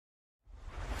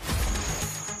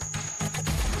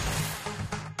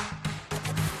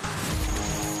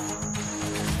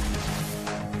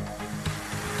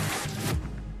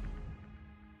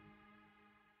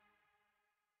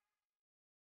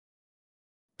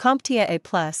CompTIA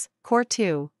A Core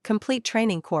 2 Complete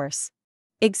Training Course.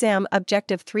 Exam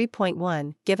Objective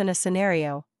 3.1 Given a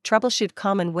scenario, troubleshoot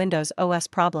common Windows OS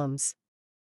problems.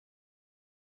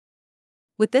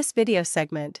 With this video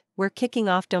segment, we're kicking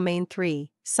off Domain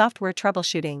 3, Software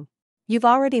Troubleshooting. You've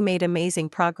already made amazing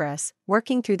progress,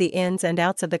 working through the ins and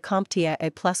outs of the CompTIA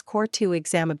A Core 2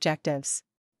 exam objectives.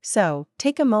 So,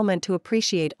 take a moment to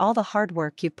appreciate all the hard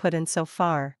work you've put in so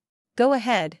far. Go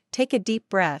ahead, take a deep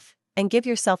breath, and give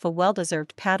yourself a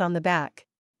well-deserved pat on the back.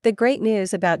 The great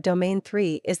news about Domain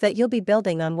 3 is that you'll be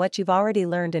building on what you've already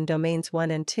learned in Domains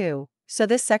 1 and 2, so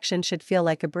this section should feel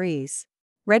like a breeze.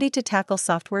 Ready to tackle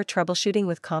software troubleshooting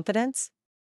with confidence?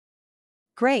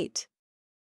 Great!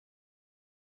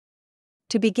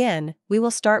 To begin, we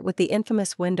will start with the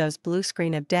infamous Windows blue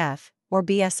screen of death, or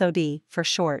BSOD for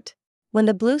short. When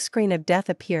the blue screen of death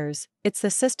appears, it's the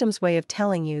system's way of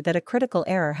telling you that a critical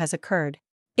error has occurred.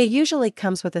 It usually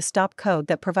comes with a stop code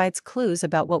that provides clues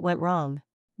about what went wrong.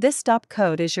 This stop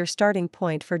code is your starting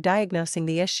point for diagnosing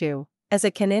the issue, as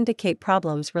it can indicate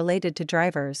problems related to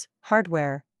drivers,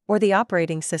 hardware, or the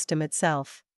operating system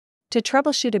itself. To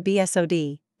troubleshoot a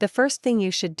BSOD, the first thing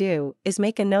you should do is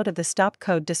make a note of the stop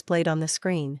code displayed on the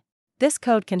screen. This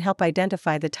code can help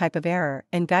identify the type of error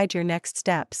and guide your next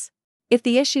steps. If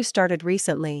the issue started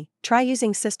recently, try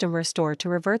using System Restore to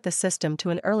revert the system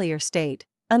to an earlier state,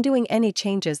 undoing any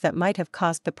changes that might have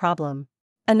caused the problem.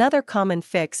 Another common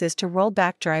fix is to roll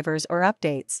back drivers or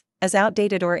updates, as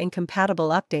outdated or incompatible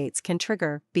updates can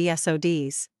trigger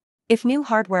BSODs. If new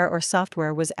hardware or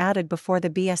software was added before the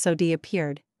BSOD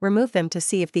appeared, remove them to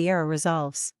see if the error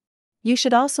resolves. You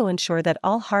should also ensure that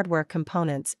all hardware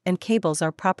components and cables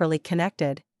are properly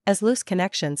connected, as loose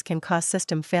connections can cause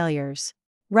system failures.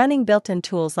 Running built-in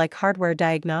tools like hardware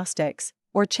diagnostics,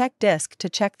 or check disk to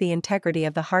check the integrity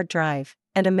of the hard drive,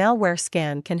 and a malware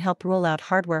scan can help rule out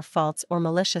hardware faults or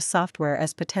malicious software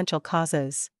as potential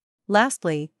causes.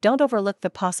 Lastly, don't overlook the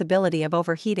possibility of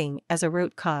overheating as a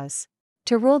root cause.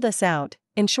 To rule this out,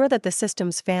 ensure that the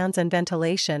system's fans and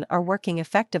ventilation are working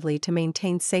effectively to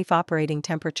maintain safe operating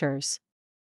temperatures.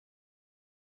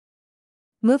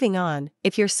 Moving on,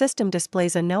 if your system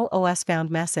displays a No OS Found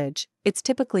message, it's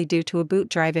typically due to a boot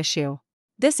drive issue.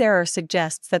 This error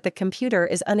suggests that the computer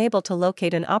is unable to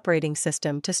locate an operating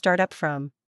system to start up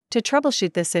from. To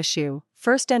troubleshoot this issue,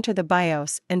 first enter the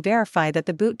BIOS and verify that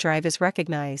the boot drive is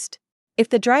recognized. If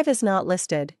the drive is not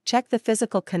listed, check the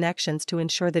physical connections to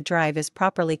ensure the drive is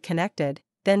properly connected,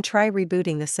 then try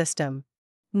rebooting the system.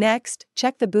 Next,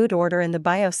 check the boot order in the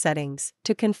BIOS settings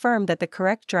to confirm that the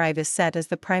correct drive is set as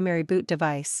the primary boot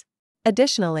device.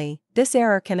 Additionally, this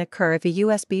error can occur if a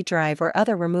USB drive or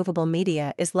other removable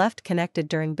media is left connected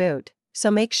during boot,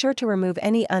 so make sure to remove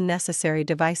any unnecessary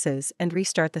devices and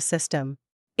restart the system.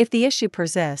 If the issue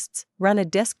persists, run a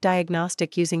disk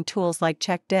diagnostic using tools like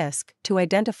Check Disk to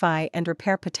identify and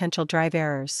repair potential drive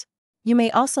errors. You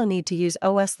may also need to use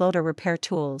OS Loader repair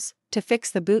tools to fix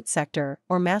the boot sector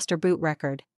or master boot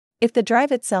record. If the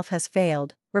drive itself has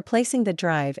failed, replacing the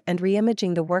drive and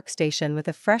re-imaging the workstation with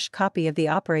a fresh copy of the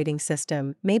operating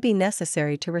system may be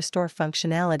necessary to restore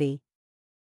functionality.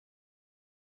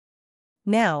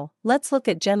 Now, let's look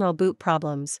at general boot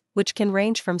problems, which can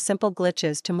range from simple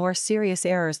glitches to more serious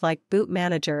errors like boot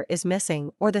manager is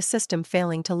missing or the system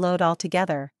failing to load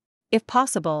altogether. If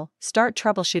possible, start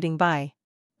troubleshooting by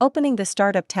opening the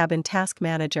Startup tab in Task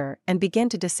Manager and begin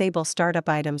to disable startup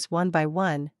items one by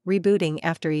one, rebooting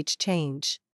after each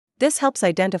change. This helps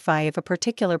identify if a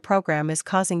particular program is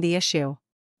causing the issue.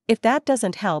 If that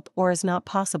doesn't help or is not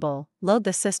possible, load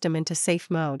the system into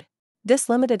safe mode. This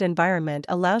limited environment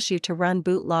allows you to run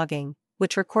boot logging,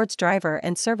 which records driver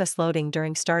and service loading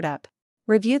during startup.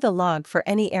 Review the log for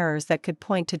any errors that could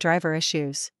point to driver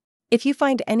issues. If you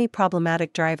find any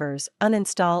problematic drivers,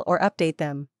 uninstall or update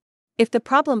them. If the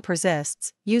problem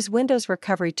persists, use Windows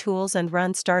Recovery Tools and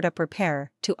run Startup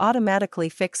Repair to automatically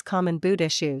fix common boot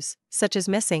issues, such as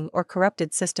missing or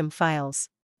corrupted system files.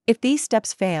 If these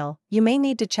steps fail, you may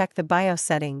need to check the BIOS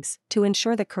settings to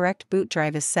ensure the correct boot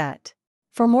drive is set.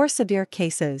 For more severe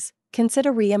cases,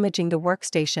 consider re-imaging the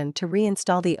workstation to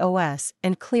reinstall the OS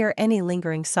and clear any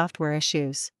lingering software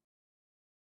issues.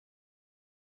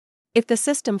 If the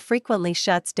system frequently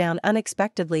shuts down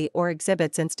unexpectedly or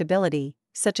exhibits instability,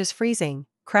 such as freezing,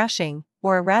 crashing,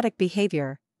 or erratic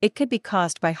behavior, it could be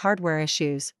caused by hardware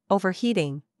issues,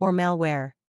 overheating, or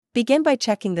malware. Begin by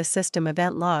checking the system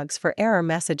event logs for error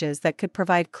messages that could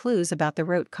provide clues about the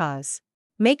root cause.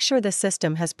 Make sure the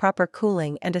system has proper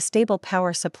cooling and a stable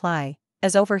power supply,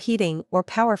 as overheating or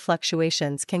power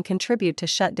fluctuations can contribute to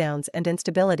shutdowns and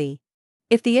instability.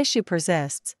 If the issue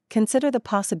persists, consider the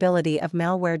possibility of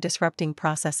malware disrupting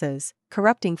processes,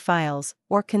 corrupting files,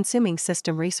 or consuming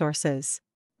system resources.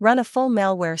 Run a full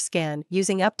malware scan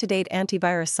using up-to-date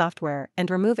antivirus software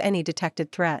and remove any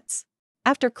detected threats.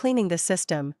 After cleaning the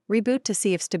system, reboot to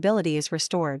see if stability is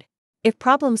restored. If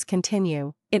problems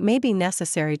continue, it may be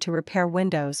necessary to repair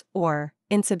Windows or,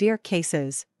 in severe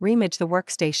cases, reimage the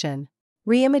workstation.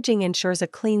 Reimaging ensures a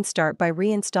clean start by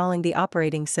reinstalling the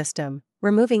operating system,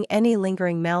 removing any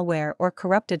lingering malware or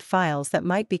corrupted files that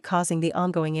might be causing the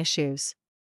ongoing issues.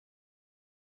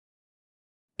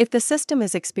 If the system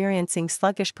is experiencing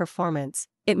sluggish performance,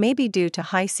 it may be due to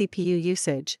high CPU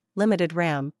usage, limited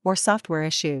RAM, or software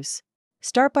issues.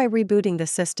 Start by rebooting the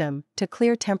system to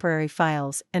clear temporary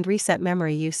files and reset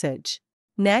memory usage.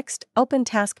 Next, open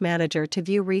Task Manager to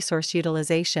view resource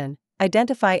utilization,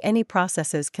 identify any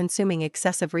processes consuming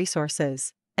excessive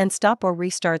resources, and stop or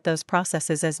restart those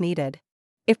processes as needed.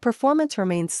 If performance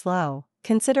remains slow,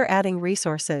 consider adding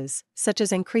resources, such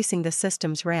as increasing the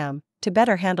system's RAM, to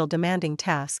better handle demanding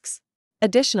tasks.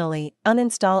 Additionally,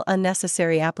 uninstall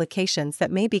unnecessary applications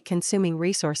that may be consuming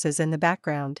resources in the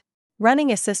background.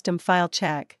 Running a system file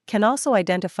check can also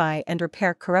identify and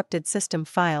repair corrupted system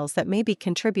files that may be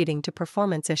contributing to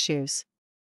performance issues.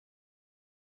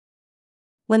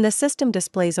 When the system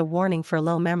displays a warning for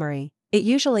low memory, it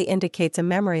usually indicates a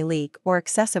memory leak or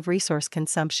excessive resource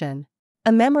consumption.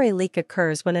 A memory leak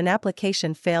occurs when an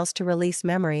application fails to release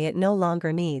memory it no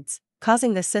longer needs,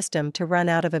 causing the system to run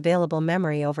out of available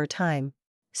memory over time.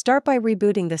 Start by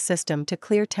rebooting the system to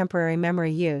clear temporary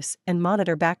memory use and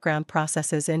monitor background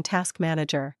processes in Task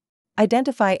Manager.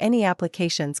 Identify any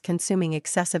applications consuming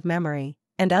excessive memory,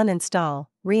 and uninstall,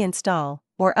 reinstall,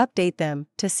 or update them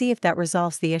to see if that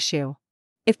resolves the issue.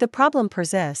 If the problem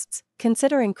persists,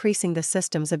 consider increasing the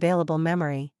system's available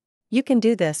memory. You can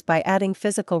do this by adding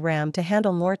physical RAM to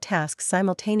handle more tasks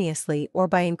simultaneously or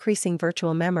by increasing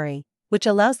virtual memory, which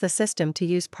allows the system to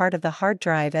use part of the hard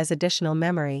drive as additional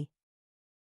memory.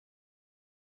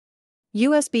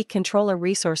 USB controller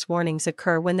resource warnings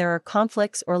occur when there are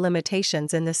conflicts or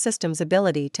limitations in the system's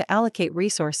ability to allocate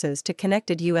resources to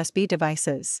connected USB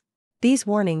devices. These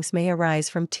warnings may arise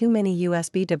from too many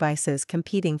USB devices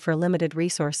competing for limited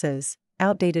resources,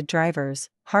 outdated drivers,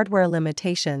 hardware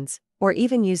limitations, or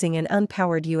even using an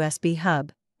unpowered USB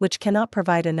hub, which cannot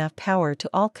provide enough power to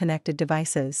all connected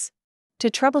devices.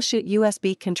 To troubleshoot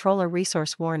USB controller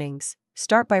resource warnings,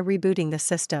 start by rebooting the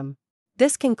system.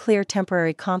 This can clear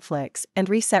temporary conflicts and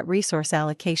reset resource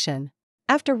allocation.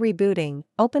 After rebooting,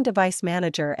 open Device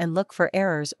Manager and look for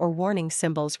errors or warning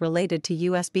symbols related to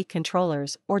USB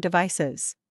controllers or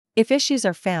devices. If issues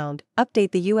are found,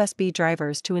 update the USB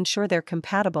drivers to ensure they're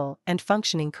compatible and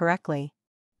functioning correctly.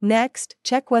 Next,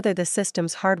 check whether the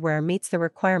system's hardware meets the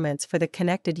requirements for the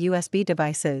connected USB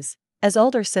devices, as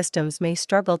older systems may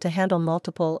struggle to handle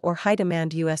multiple or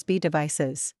high-demand USB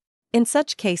devices. In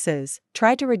such cases,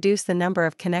 try to reduce the number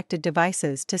of connected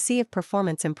devices to see if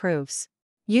performance improves.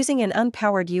 Using an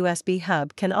unpowered USB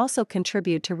hub can also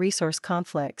contribute to resource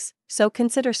conflicts, so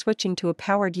consider switching to a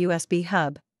powered USB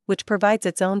hub, which provides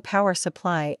its own power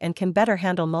supply and can better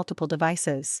handle multiple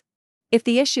devices. If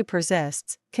the issue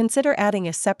persists, consider adding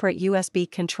a separate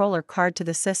USB controller card to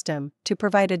the system to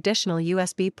provide additional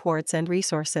USB ports and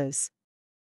resources.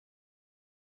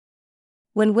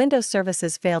 When Windows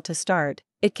services fail to start,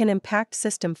 it can impact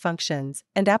system functions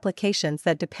and applications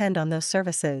that depend on those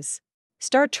services.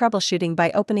 Start troubleshooting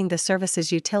by opening the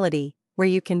Services utility, where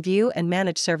you can view and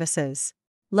manage services.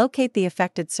 Locate the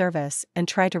affected service and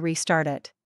try to restart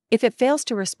it. If it fails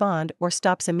to respond or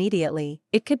stops immediately,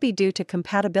 it could be due to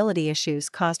compatibility issues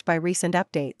caused by recent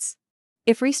updates.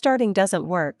 If restarting doesn't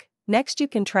work, next you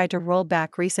can try to roll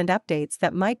back recent updates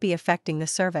that might be affecting the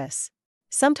service.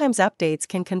 Sometimes updates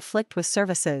can conflict with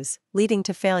services, leading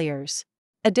to failures.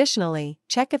 Additionally,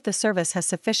 check if the service has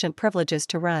sufficient privileges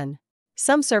to run.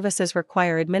 Some services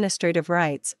require administrative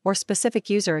rights or specific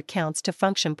user accounts to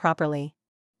function properly.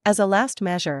 As a last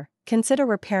measure, consider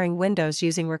repairing Windows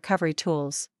using recovery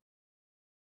tools.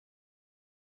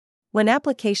 When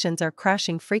applications are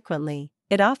crashing frequently,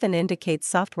 it often indicates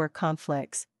software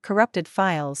conflicts, corrupted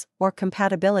files, or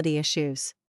compatibility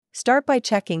issues. Start by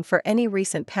checking for any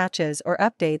recent patches or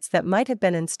updates that might have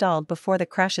been installed before the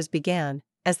crashes began,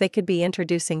 as they could be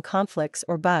introducing conflicts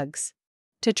or bugs.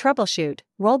 To troubleshoot,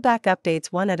 roll back updates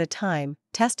one at a time,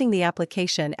 testing the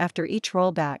application after each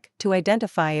rollback to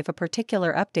identify if a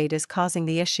particular update is causing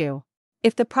the issue.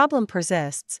 If the problem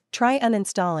persists, try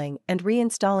uninstalling and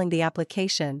reinstalling the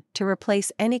application to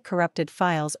replace any corrupted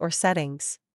files or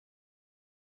settings.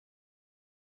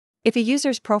 If a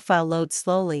user's profile loads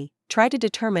slowly, try to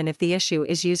determine if the issue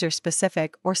is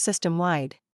user-specific or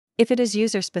system-wide. If it is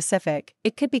user-specific,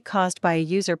 it could be caused by a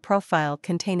user profile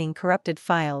containing corrupted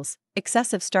files,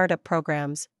 excessive startup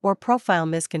programs, or profile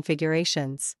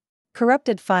misconfigurations.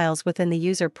 Corrupted files within the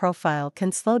user profile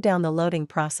can slow down the loading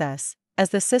process,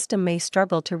 as the system may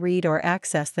struggle to read or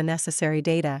access the necessary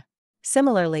data.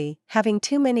 Similarly, having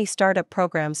too many startup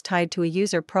programs tied to a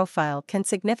user profile can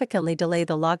significantly delay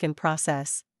the login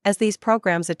process, as these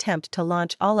programs attempt to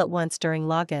launch all at once during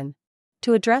login.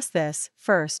 To address this,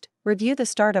 first, review the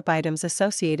startup items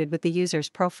associated with the user's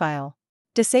profile.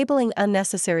 Disabling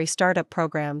unnecessary startup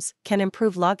programs can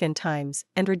improve login times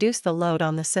and reduce the load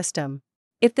on the system.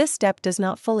 If this step does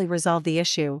not fully resolve the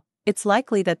issue, it's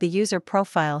likely that the user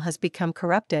profile has become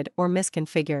corrupted or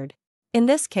misconfigured. In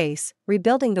this case,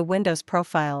 rebuilding the Windows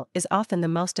profile is often the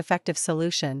most effective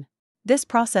solution. This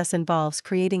process involves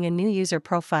creating a new user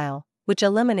profile, which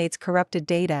eliminates corrupted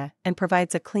data and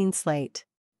provides a clean slate.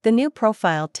 The new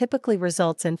profile typically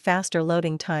results in faster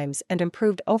loading times and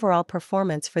improved overall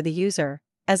performance for the user,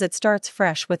 as it starts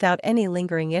fresh without any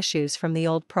lingering issues from the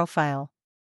old profile.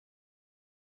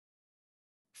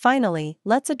 Finally,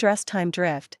 let's address time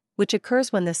drift, which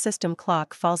occurs when the system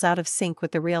clock falls out of sync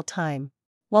with the real time.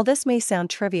 While this may sound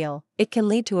trivial, it can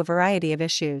lead to a variety of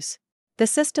issues. The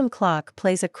system clock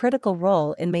plays a critical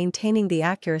role in maintaining the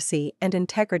accuracy and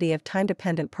integrity of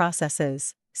time-dependent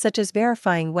processes, such as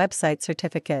verifying website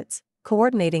certificates,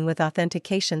 coordinating with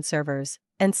authentication servers,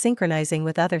 and synchronizing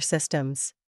with other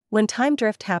systems. When time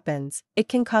drift happens, it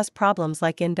can cause problems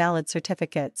like invalid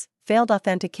certificates, failed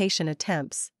authentication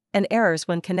attempts, and errors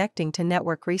when connecting to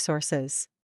network resources.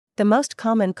 The most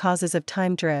common causes of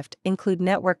time drift include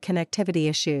network connectivity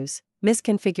issues,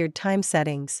 misconfigured time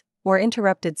settings, or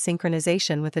interrupted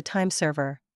synchronization with a time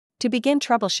server. To begin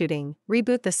troubleshooting,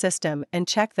 reboot the system and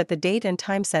check that the date and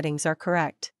time settings are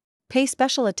correct. Pay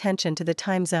special attention to the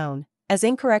time zone, as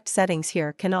incorrect settings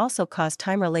here can also cause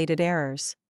time-related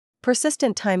errors.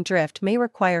 Persistent time drift may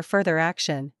require further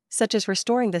action, such as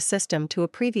restoring the system to a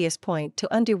previous point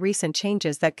to undo recent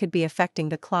changes that could be affecting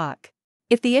the clock.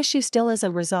 If the issue still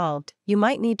isn't resolved, you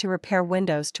might need to repair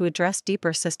Windows to address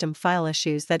deeper system file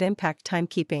issues that impact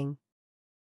timekeeping.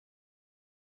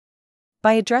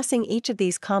 By addressing each of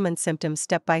these common symptoms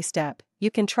step by step,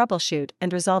 you can troubleshoot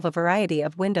and resolve a variety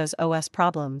of Windows OS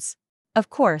problems.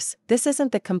 Of course, this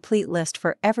isn't the complete list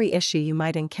for every issue you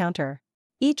might encounter.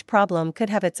 Each problem could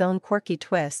have its own quirky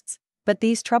twists, but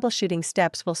these troubleshooting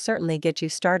steps will certainly get you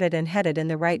started and headed in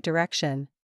the right direction.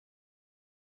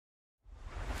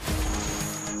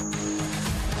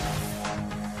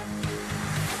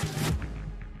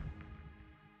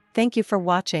 Thank you for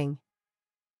watching.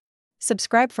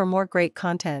 Subscribe for more great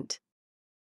content.